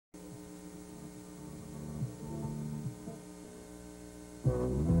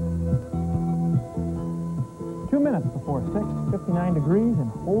chance before 6, 59 degrees, and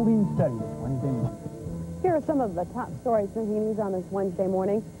holding steady this Wednesday morning. Here are some of the top stories making news on this Wednesday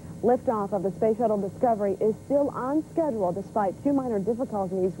morning. Liftoff of the Space Shuttle Discovery is still on schedule despite 2 minor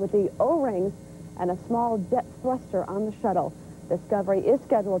difficulties with the O-rings and a small jet thruster on the shuttle. Discovery is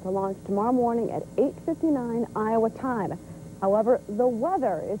scheduled to launch tomorrow morning at 8:59 Iowa time. However, the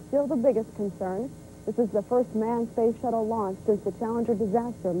weather is still the biggest concern. This is the first manned space shuttle launch since the Challenger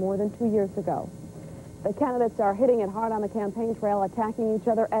disaster more than 2 years ago. The candidates are hitting it hard on the campaign trail, attacking each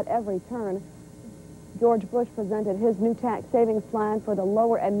other at every turn. George Bush presented his new tax savings plan for the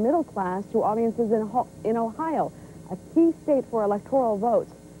lower and middle class to audiences in Ohio, a key state for electoral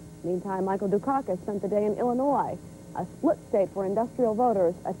votes. Meantime, Michael Dukakis spent the day in Illinois, a split state for industrial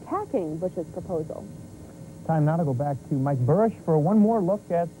voters, attacking Bush's proposal. Time now to go back to Mike Burrish for one more look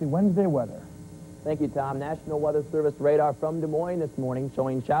at the Wednesday weather. Thank you, Tom. National Weather Service radar from Des Moines this morning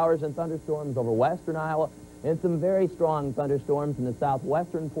showing showers and thunderstorms over western Iowa and some very strong thunderstorms in the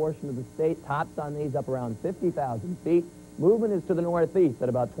southwestern portion of the state. Tops on these up around 50,000 feet. Movement is to the northeast at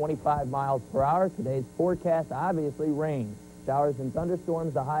about 25 miles per hour. Today's forecast, obviously, rain. Showers and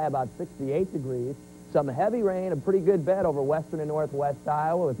thunderstorms, the high about 68 degrees. Some heavy rain, a pretty good bet over western and northwest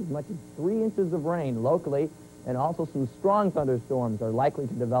Iowa with as much as 3 inches of rain locally. And also some strong thunderstorms are likely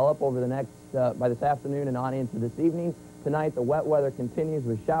to develop over the next, by this afternoon and on into this evening. Tonight, the wet weather continues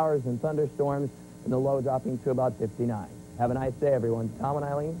with showers and thunderstorms and the low dropping to about 59. Have a nice day, everyone. Tom and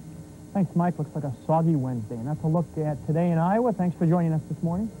Eileen. Thanks, Mike. Looks like a soggy Wednesday. And that's a look at today in Iowa. Thanks for joining us this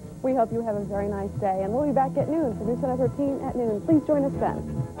morning. We hope you have a very nice day, and we'll be back at noon for News Center 13 at noon. Please join us then.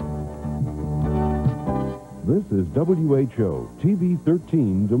 This is WHO TV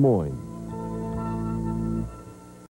 13 Des Moines.